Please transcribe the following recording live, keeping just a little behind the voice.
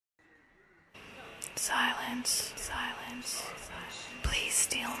Silence, silence. Please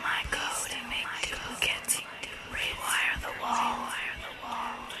steal my code and make duplicates. Rewire the wall.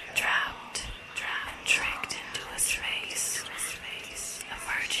 Trapped and tricked into a space.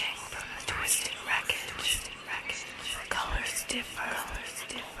 Emerging from the twisted wreckage. Colors differ.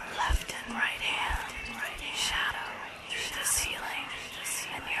 Left and right hand. Shadow through the ceiling.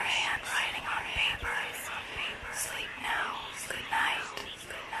 And your handwriting on paper. Sleep now. Good night.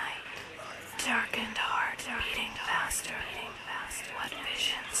 Darkened heart beating faster. What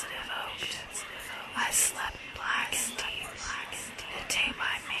visions it evoked. I slept black and deep. The tape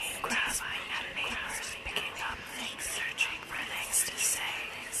I made grasping at papers, picking up things, searching for things to say.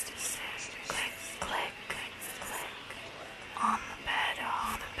 Click, click, click. On the bed,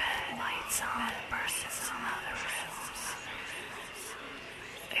 lights on, versus in other rooms.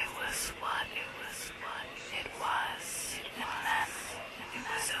 It was what it was. And then it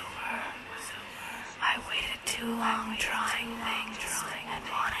was over. I waited too long trying things and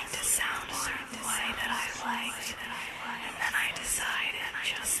wanting to sound a certain way that I liked. And then I decided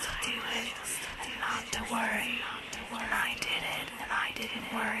just to do it and not to worry. And I did it and I didn't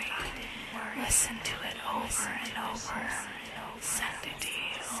worry. Listen to it over and over. Send it to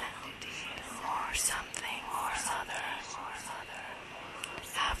you. Or something or other.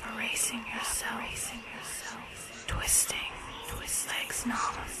 Half erasing yourself. Twisting.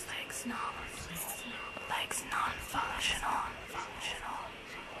 Legs non-functional.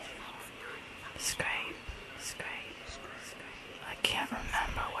 Scrape. I can't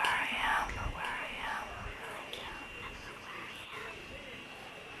remember where I am.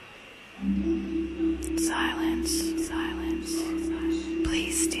 Silence.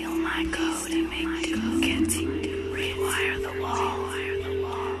 Please steal my code and make duplicates. Rewire the wall.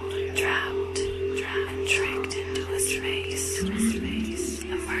 Trapped and tricked into a space.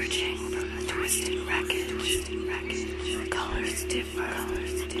 Emerging from the twisted wreckage. Colors differ.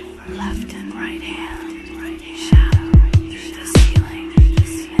 Left and right hand. Shadow through the ceiling.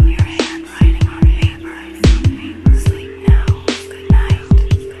 And your handwriting on paper. Sleep now. Good night.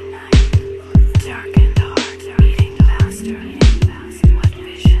 Darkened heart beating faster. What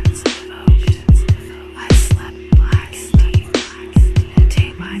visions evoked. I slept black and deep. The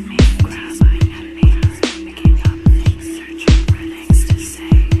tape I made grasping at papers, picking up things, searching for things to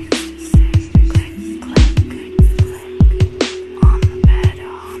say. Click, click. On the bed,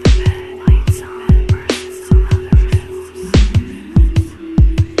 lights on, versus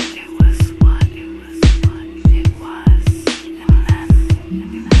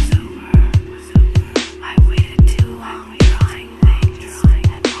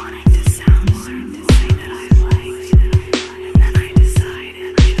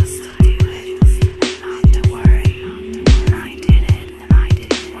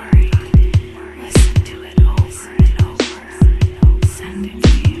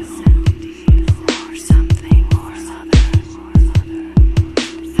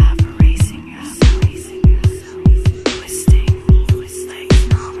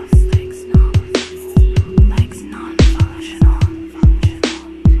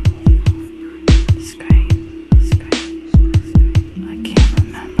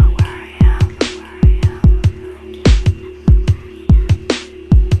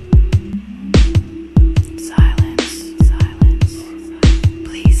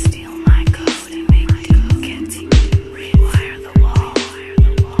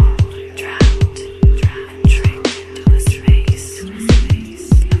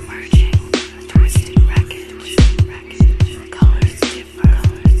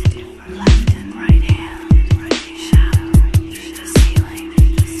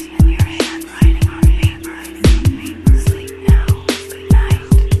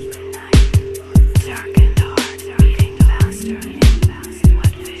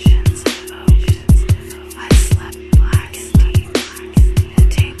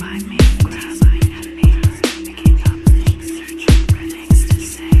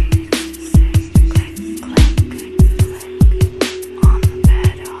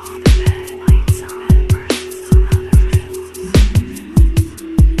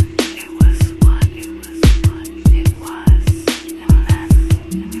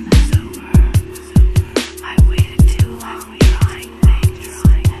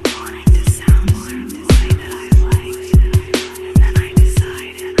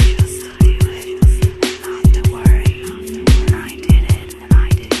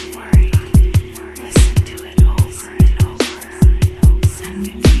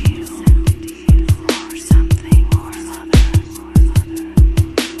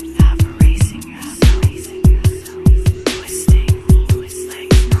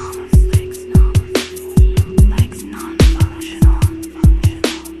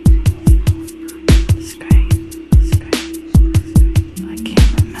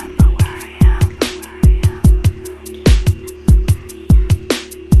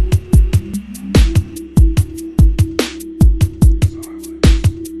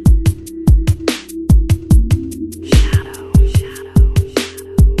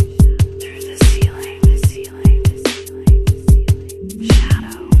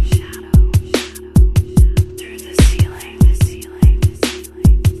shadow.